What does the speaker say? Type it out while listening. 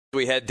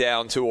We head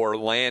down to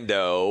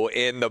Orlando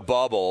in the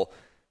bubble.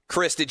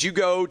 Chris, did you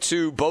go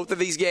to both of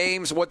these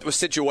games? What was the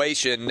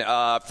situation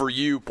for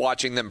you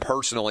watching them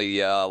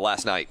personally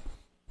last night?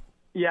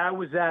 Yeah, I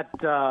was at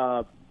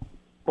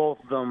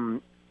both of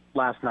them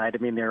last night. I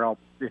mean, it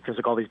feels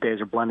like all these days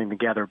are blending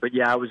together. But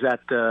yeah, I was at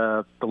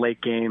the late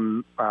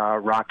game,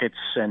 Rockets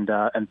and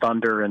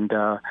Thunder, and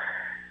a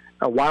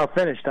wild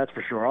finish, that's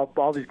for sure.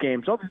 All these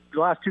games, the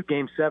last two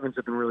Game 7s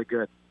have been really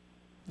good.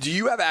 Do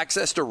you have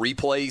access to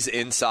replays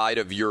inside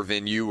of your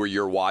venue where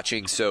you're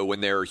watching? So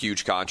when there are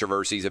huge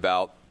controversies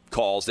about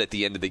calls at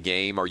the end of the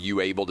game, are you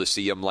able to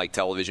see them like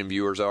television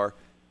viewers are?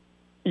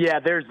 Yeah,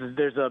 there's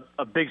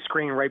a big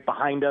screen right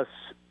behind us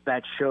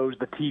that shows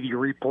the TV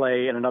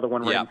replay and another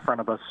one right in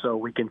front of us so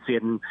we can see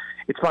it. And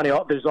it's funny,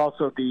 there's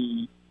also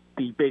the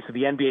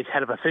basically the NBA's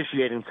head of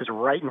officiating sits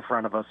right in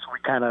front of us.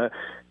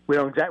 We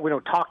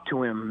don't talk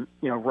to him,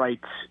 right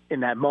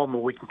in that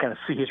moment. We can kind of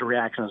see his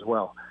reaction as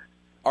well.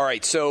 All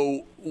right,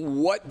 so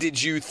what did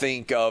you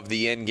think of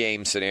the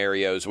in-game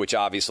scenarios, which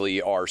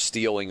obviously are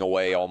stealing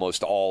away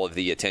almost all of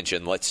the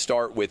attention? Let's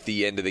start with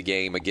the end of the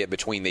game again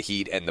between the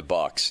Heat and the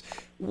Bucks.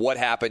 What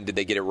happened? Did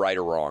they get it right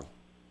or wrong?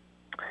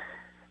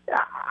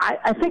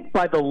 I think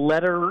by the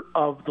letter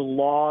of the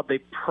law, they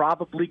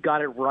probably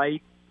got it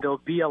right. There'll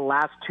be a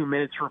last 2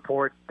 minutes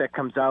report that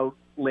comes out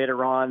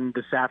later on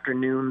this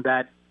afternoon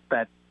that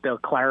they'll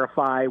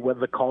clarify whether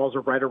the calls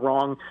are right or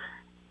wrong.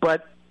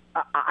 But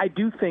I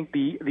do think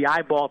the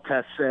eyeball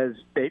test says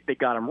they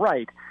got him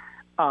right.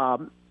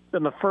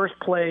 In the first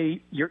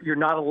play, you're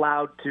not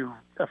allowed to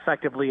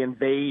effectively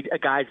invade a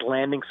guy's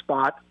landing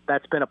spot.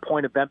 That's been a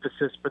point of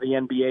emphasis for the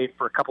NBA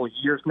for a couple of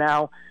years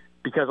now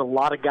because a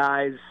lot of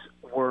guys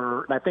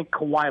were, and I think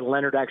Kawhi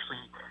Leonard actually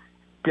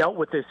dealt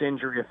with this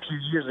injury a few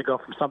years ago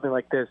from something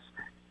like this.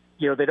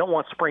 They don't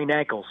want sprained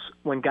ankles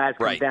when guys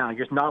come down.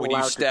 You're just not when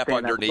allowed you step to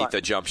underneath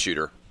a jump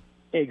shooter.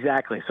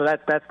 Exactly. So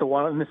that's the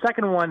one. And the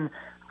second one,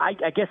 I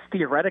guess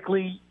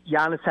theoretically,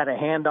 Giannis had a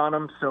hand on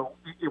him, so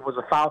it was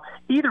a foul.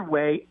 Either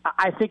way,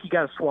 I think you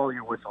got to swallow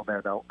your whistle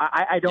there, though.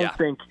 I don't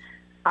think.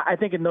 I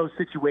think in those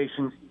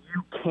situations,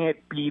 you can't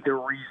be the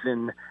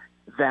reason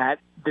that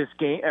this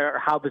game or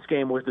how this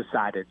game was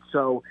decided.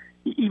 So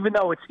even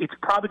though it's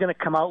probably going to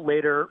come out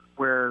later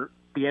where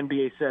the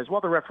NBA says, well,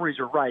 the referees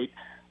are right,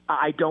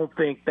 I don't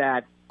think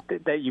that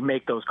you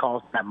make those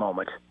calls in that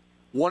moment.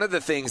 One of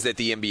the things that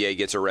the NBA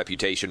gets a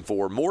reputation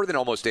for, more than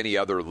almost any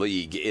other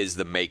league, is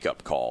the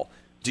makeup call.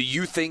 Do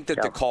you think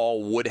that the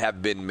call would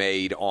have been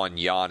made on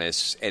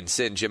Giannis and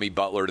send Jimmy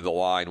Butler to the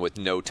line with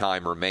no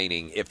time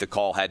remaining if the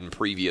call hadn't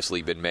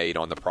previously been made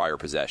on the prior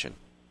possession?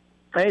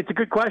 Hey, it's a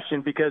good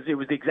question because it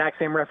was the exact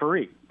same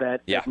referee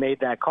that made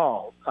that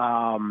call.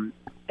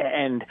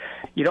 And,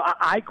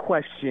 I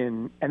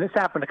question, and this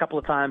happened a couple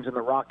of times in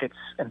the Rockets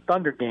and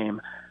Thunder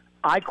game,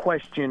 I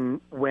question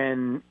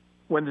when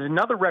there's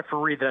another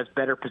referee that has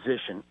better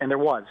position, and there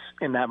was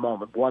in that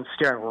moment, one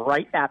staring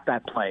right at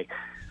that play,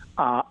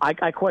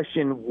 I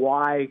question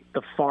why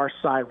the far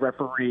side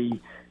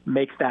referee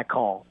makes that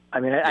call. I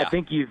mean, I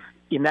think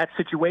in that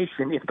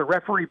situation, if the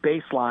referee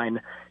baseline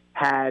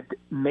had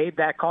made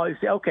that call, you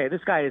say, okay,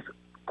 this guy is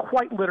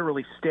quite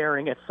literally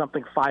staring at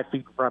something 5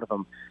 feet in front of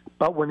him.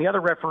 But when the other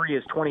referee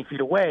is 20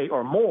 feet away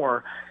or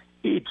more,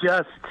 it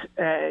just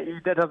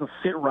that doesn't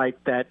sit right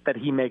that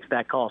he makes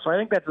that call. So I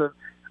think that's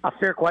a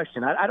fair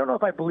question. I don't know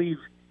if I believe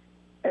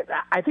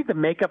 – I think the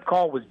makeup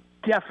call was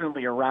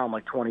definitely around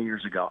like 20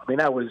 years ago. I mean,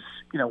 that was,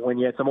 when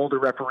you had some older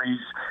referees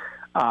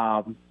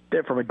from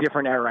a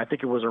different era. I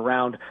think it was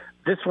around.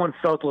 This one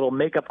felt a little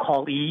makeup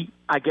call-y,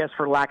 I guess,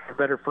 for lack of a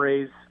better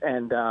phrase,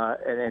 and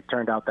it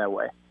turned out that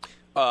way.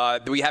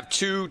 We have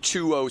two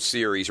 2-0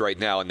 series right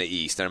now in the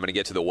East, and I'm going to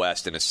get to the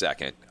West in a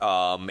second.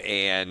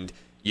 And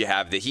you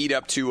have the Heat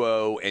up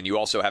 2-0, and you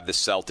also have the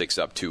Celtics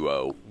up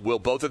 2-0. Will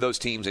both of those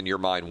teams, in your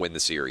mind, win the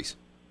series?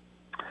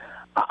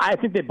 I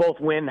think they both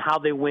win. How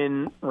they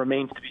win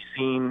remains to be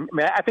seen. I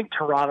mean, I think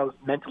Toronto's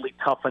mentally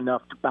tough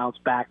enough to bounce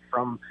back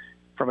from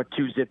a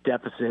 2-0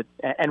 deficit.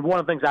 And one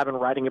of the things I've been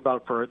writing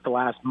about for the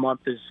last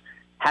month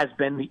has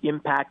been the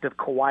impact of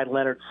Kawhi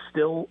Leonard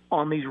still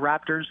on these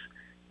Raptors.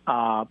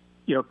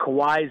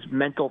 Kawhi's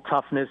mental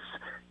toughness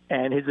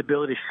and his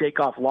ability to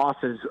shake off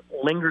losses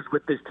lingers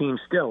with this team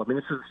still. I mean,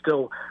 this is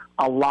still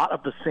a lot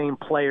of the same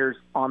players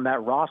on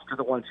that roster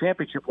that won a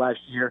championship last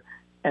year.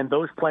 And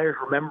those players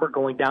remember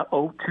going down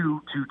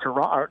 0-2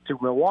 to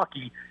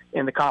Milwaukee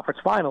in the conference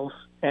finals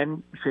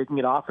and shaking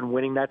it off and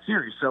winning that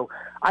series. So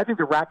I think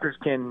the Raptors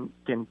can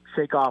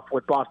shake off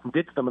what Boston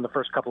did to them in the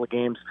first couple of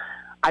games.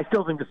 I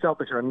still think the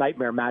Celtics are a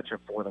nightmare matchup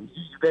for them.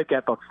 They've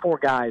got about four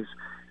guys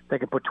that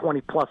can put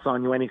 20-plus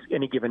on you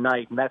any given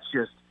night, and that's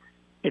just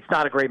 – it's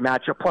not a great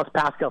matchup. Plus,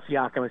 Pascal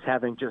Siakam is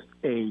having just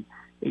a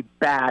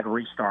bad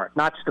restart.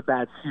 Not just a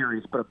bad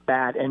series, but a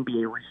bad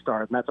NBA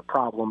restart, and that's a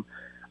problem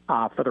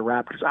for the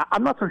Raptors.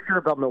 I'm not so sure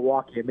about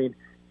Milwaukee. I mean,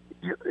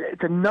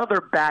 it's another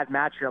bad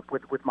matchup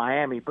with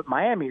Miami, but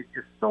Miami is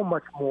just so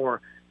much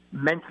more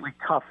mentally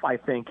tough, I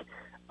think,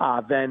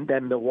 than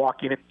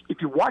Milwaukee. And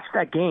if you watch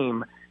that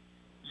game,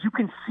 you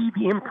can see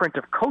the imprint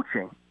of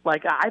coaching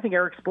Like, I think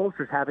Eric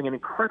Spoelstra is having an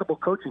incredible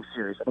coaching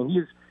series. I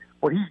mean,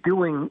 what he's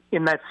doing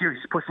in that series,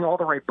 he's pushing all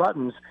the right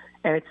buttons,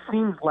 and it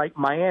seems like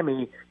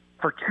Miami,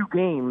 for 2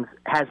 games,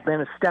 has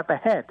been a step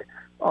ahead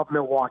of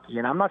Milwaukee,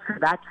 and I'm not sure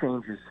that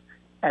changes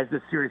as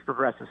this series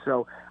progresses.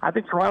 So I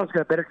think Toronto's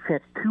got a better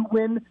chance to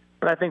win,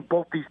 but I think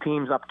both these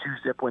teams up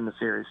 2-zip win the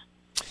series.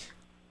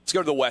 Let's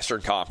go to the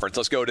Western Conference.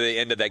 Let's go to the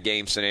end of that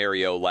game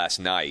scenario last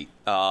night.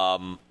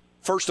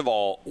 First of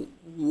all,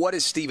 what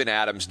is Steven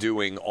Adams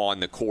doing on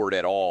the court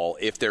at all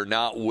if they're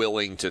not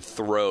willing to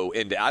throw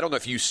into – I don't know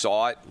if you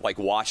saw it, like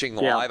watching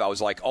live. Yeah. I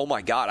was like, oh,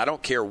 my God, I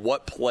don't care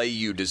what play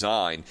you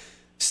design.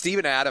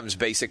 Steven Adams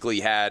basically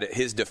had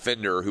his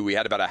defender, who he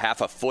had about a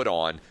half a foot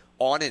on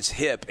his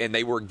hip, and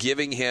they were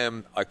giving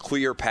him a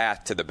clear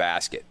path to the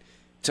basket.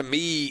 To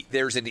me,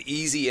 there's an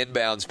easy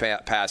inbounds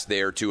pass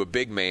there to a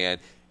big man,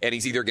 and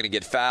he's either going to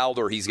get fouled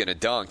or he's going to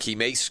dunk. He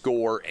may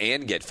score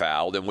and get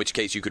fouled, in which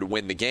case you could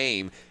win the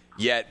game.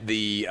 Yet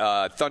the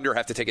Thunder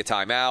have to take a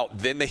timeout.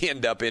 Then they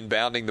end up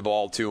inbounding the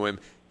ball to him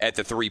at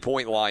the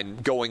three-point line,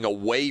 going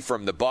away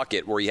from the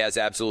bucket where he has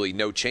absolutely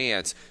no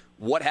chance.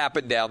 What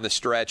happened down the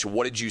stretch?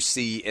 What did you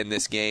see in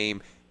this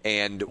game?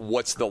 And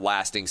what's the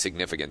lasting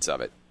significance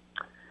of it?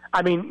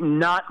 I mean,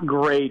 not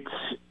great.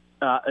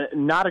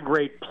 Not a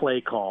great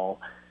play call.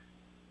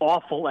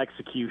 Awful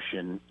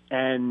execution.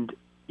 And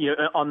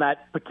on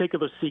that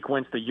particular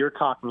sequence that you're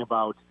talking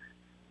about,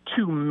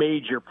 2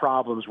 major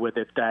problems with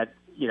it that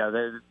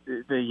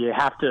you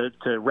have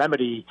to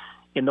remedy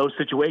in those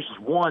situations.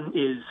 One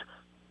is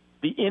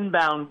the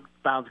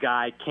bounds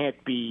guy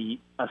can't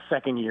be a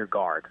second-year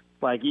guard.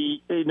 Like,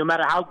 no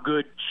matter how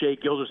good Shai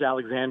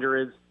Gilgeous-Alexander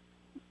is,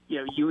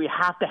 you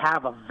have to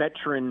have a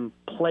veteran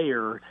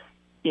player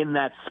in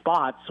that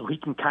spot so he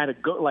can kind of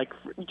go, like,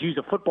 to use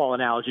a football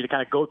analogy, to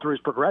kind of go through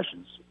his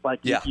progressions. Like,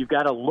 you've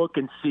got to look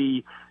and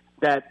see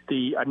that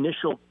the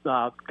initial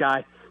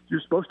guy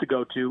you're supposed to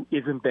go to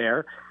isn't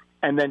there,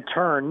 and then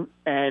turn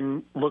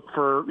and look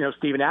for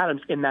Steven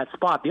Adams in that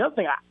spot. The other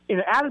thing,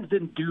 Adams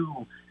didn't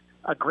do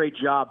a great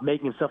job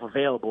making himself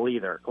available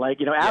either. Like,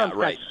 Adams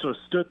kind of sort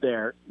of stood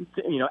there,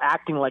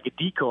 acting like a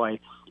decoy.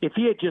 If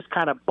he had just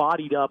kind of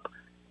bodied up,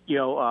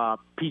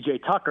 P.J.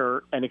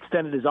 Tucker and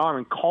extended his arm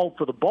and called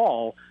for the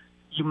ball,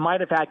 you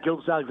might have had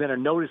Gilgeous-Alexander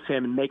notice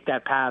him and make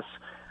that pass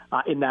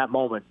in that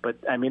moment. But,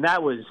 I mean,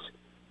 that was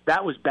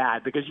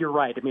bad because you're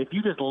right. I mean, if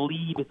you just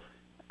lead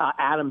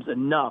Adams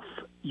enough,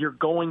 you're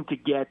going to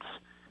get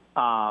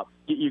on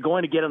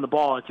the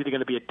ball. It's either going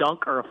to be a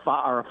dunk or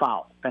a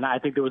foul. And I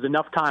think there was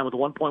enough time with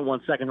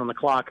 1.1 seconds on the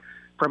clock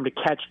for him to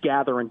catch,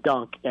 gather, and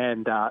dunk.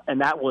 And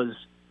that was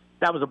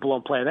a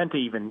blown play. And then to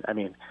even, I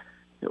mean,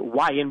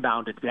 why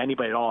inbound it to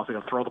anybody at all if they're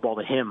going to throw the ball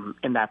to him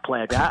in that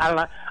play?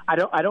 I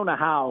don't know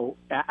how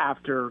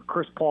after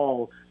Chris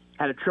Paul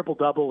had a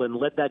triple-double and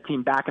led that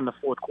team back in the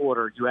fourth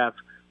quarter, you have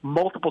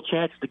multiple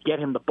chances to get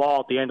him the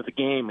ball at the end of the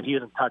game and he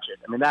doesn't touch it.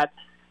 I mean, that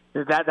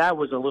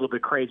was a little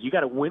bit crazy. You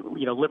got to win,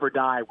 live or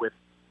die with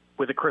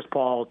a Chris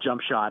Paul jump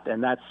shot,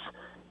 and that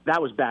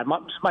was bad.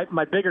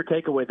 My bigger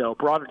takeaway, though,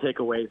 broader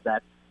takeaway, is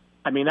that,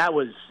 I mean,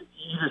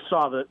 you just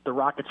saw the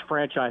Rockets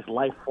franchise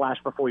life flash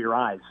before your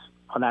eyes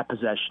on that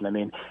possession. I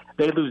mean,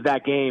 they lose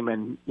that game,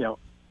 and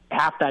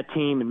half that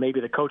team and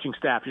maybe the coaching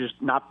staff are just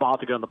not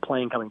bothered to get on the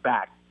plane coming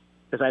back,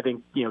 because I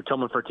think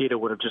Tillman Fertitta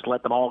would have just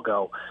let them all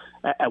go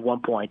at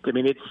one point. I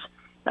mean, it's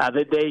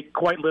they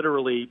quite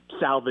literally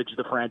salvaged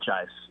the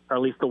franchise, or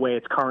at least the way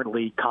it's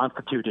currently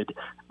constituted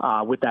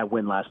with that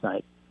win last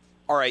night.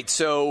 All right,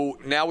 so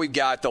now we've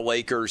got the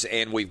Lakers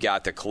and we've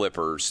got the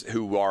Clippers,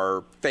 who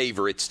are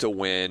favorites to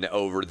win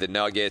over the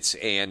Nuggets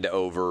and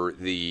over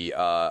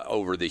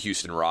the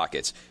Houston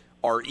Rockets.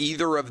 Are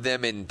either of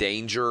them in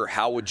danger?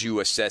 How would you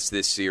assess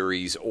this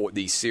series or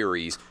these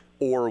series,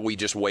 or are we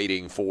just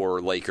waiting for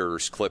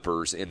Lakers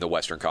Clippers in the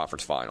Western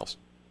Conference Finals?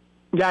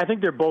 Yeah, I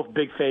think they're both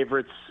big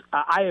favorites.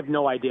 I have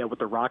no idea what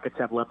the Rockets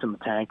have left in the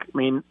tank. I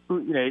mean,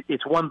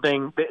 it's one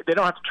thing. They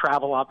don't have to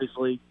travel,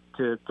 obviously,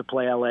 to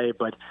play L.A.,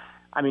 but,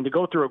 I mean, to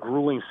go through a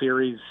grueling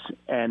series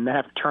and then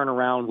have to turn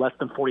around less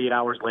than 48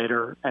 hours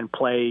later and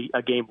play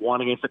a game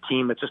one against a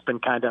team that's just been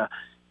kind of,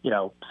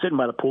 sitting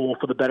by the pool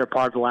for the better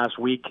part of the last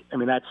week. I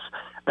mean,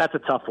 that's a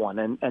tough one.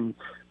 And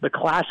the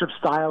clash of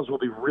styles will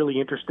be really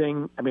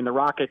interesting. I mean, the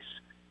Rockets,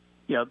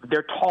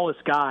 their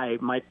tallest guy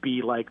might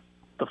be like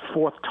the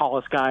 4th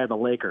tallest guy in the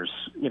Lakers,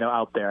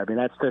 out there. I mean,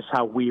 that's just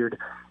how weird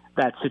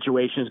that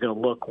situation is going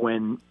to look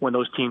when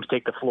those teams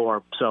take the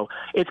floor. So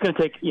it's going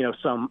to take,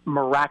 some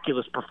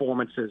miraculous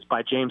performances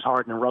by James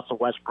Harden and Russell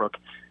Westbrook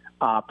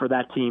for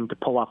that team to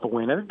pull off a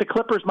win. I think the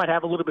Clippers might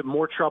have a little bit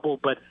more trouble,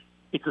 but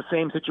it's the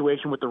same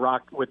situation with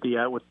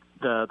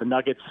the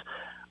Nuggets.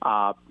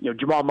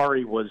 Jamal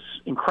Murray was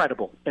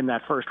incredible in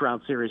that first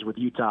round series with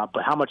Utah,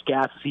 but how much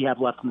gas does he have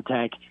left in the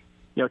tank?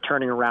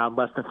 Turning around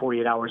less than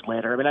 48 hours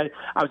later. I mean,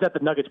 I was at the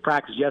Nuggets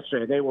practice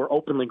yesterday. They were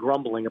openly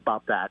grumbling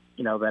about that,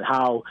 that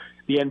how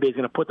the NBA is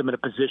going to put them in a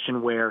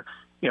position where,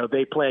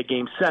 they play a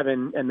game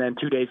 7 and then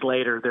 2 days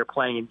later they're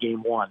playing in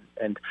game 1.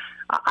 And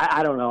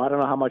I don't know. I don't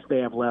know how much they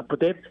have left, but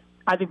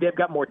I think they've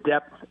got more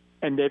depth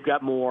and they've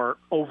got more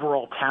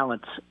overall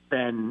talent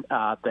than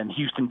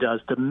Houston does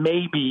to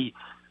maybe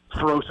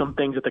throw some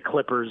things at the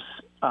Clippers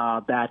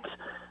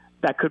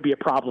that could be a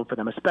problem for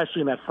them,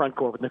 especially in that front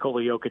court with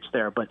Nikola Jokic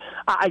there. But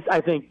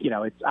I think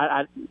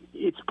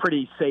it's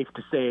pretty safe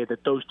to say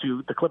that those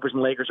two, the Clippers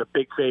and Lakers, are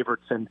big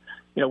favorites, and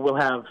we'll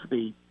have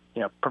the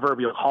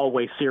proverbial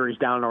hallway series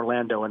down in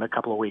Orlando in a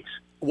couple of weeks.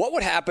 What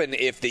would happen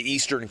if the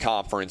Eastern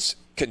Conference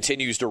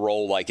continues to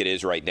roll like it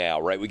is right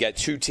now, right? We got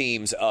two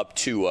teams up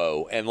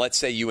 2-0, and let's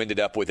say you ended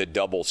up with a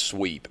double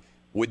sweep.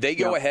 Would they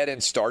go ahead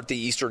and start the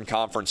Eastern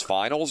Conference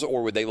Finals,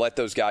 or would they let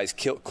those guys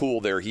cool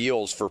their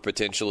heels for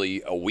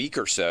potentially a week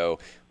or so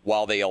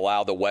while they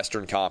allow the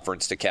Western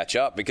Conference to catch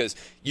up? Because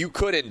you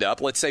could end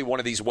up, let's say one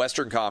of these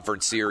Western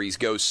Conference series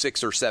goes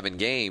 6 or 7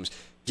 games,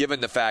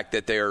 given the fact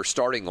that they're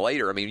starting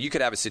later. I mean, you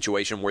could have a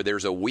situation where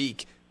there's a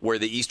week where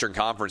the Eastern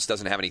Conference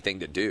doesn't have anything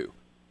to do.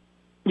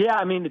 Yeah,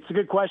 I mean, it's a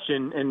good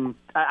question, and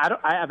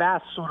I've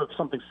asked sort of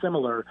something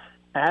similar.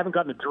 I haven't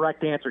gotten a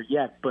direct answer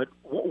yet, but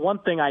one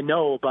thing I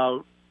know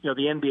about the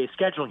NBA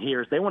scheduling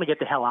here is they want to get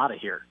the hell out of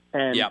here.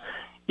 And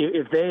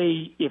if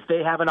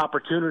they have an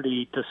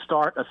opportunity to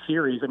start a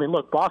series, I mean,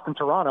 look,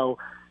 Boston-Toronto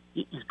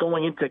is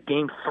going into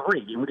Game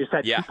 3. We just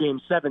had 2 Game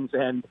 7s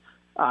and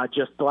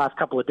just the last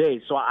couple of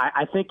days. So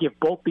I think if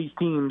both these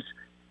teams,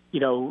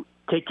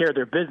 take care of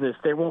their business,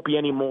 there won't be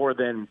any more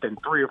than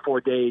 3 or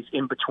 4 days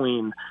in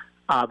between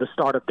the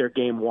start of their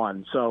Game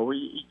 1. So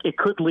it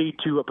could lead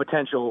to a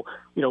potential,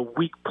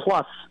 week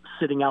plus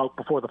sitting out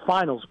before the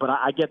finals. But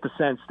I get the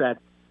sense that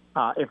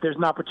if there's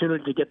an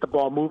opportunity to get the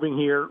ball moving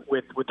here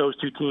with those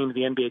two teams,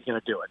 the NBA is going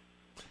to do it.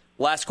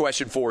 Last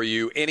question for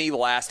you. Any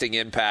lasting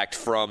impact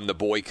from the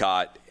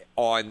boycott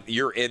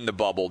you're in the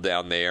bubble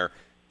down there?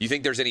 Do you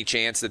think there's any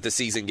chance that the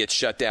season gets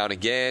shut down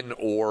again,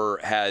 or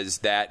has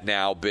that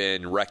now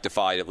been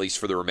rectified at least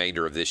for the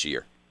remainder of this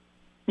year?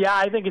 Yeah,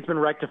 I think it's been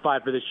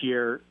rectified for this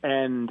year.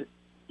 And,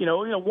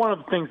 one of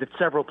the things that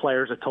several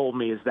players have told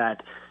me is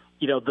that,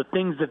 the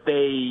things that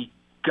they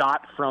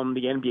got from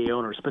the NBA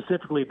owners,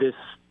 specifically this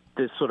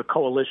sort of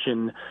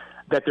coalition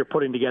that they're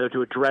putting together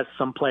to address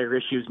some player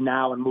issues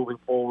now and moving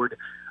forward,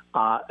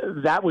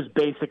 that was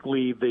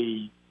basically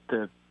the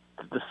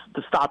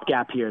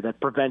stopgap here that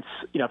prevents,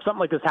 if something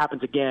like this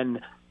happens again,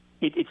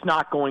 it's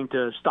not going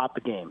to stop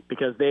the game,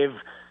 because they've,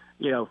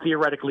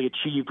 theoretically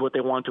achieved what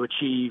they want to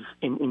achieve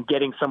in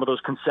getting some of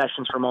those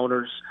concessions from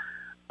owners,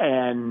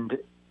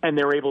 and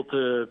they're able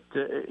to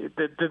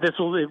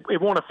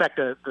it won't affect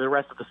the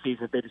rest of the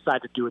season if they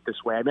decide to do it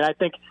this way. I mean, I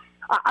think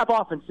I've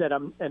often said,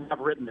 and I've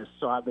written this,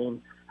 so I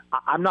mean,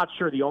 I'm not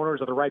sure the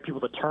owners are the right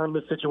people to turn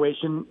this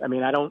situation. I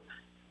mean, I don't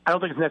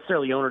think it's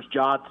necessarily the owner's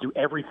job to do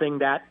everything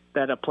that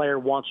a player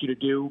wants you to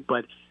do,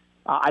 but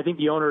I think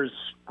the owners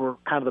were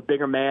kind of the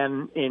bigger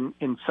man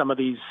in some of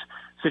these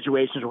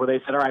situations where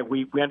they said, all right,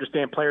 we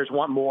understand players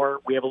want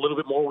more. We have a little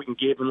bit more we can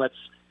give, and let's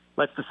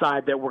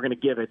decide that we're going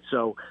to give it.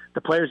 So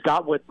the players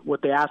got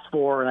what they asked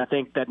for, and I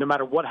think that no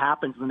matter what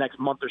happens in the next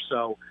month or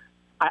so,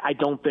 I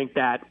don't think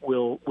that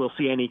we'll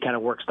see any kind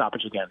of work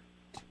stoppage again.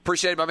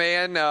 Appreciate it, my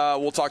man.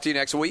 We'll talk to you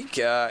next week,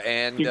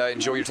 and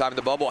enjoy your time in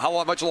the bubble.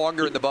 How much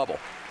longer in the bubble?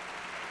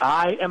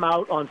 I am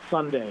out on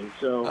Sunday,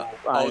 so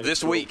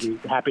this week. Be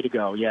happy to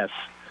go, yes.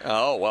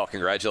 Oh, well,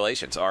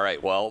 congratulations. All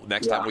right, well,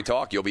 next time we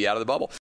talk, you'll be out of the bubble.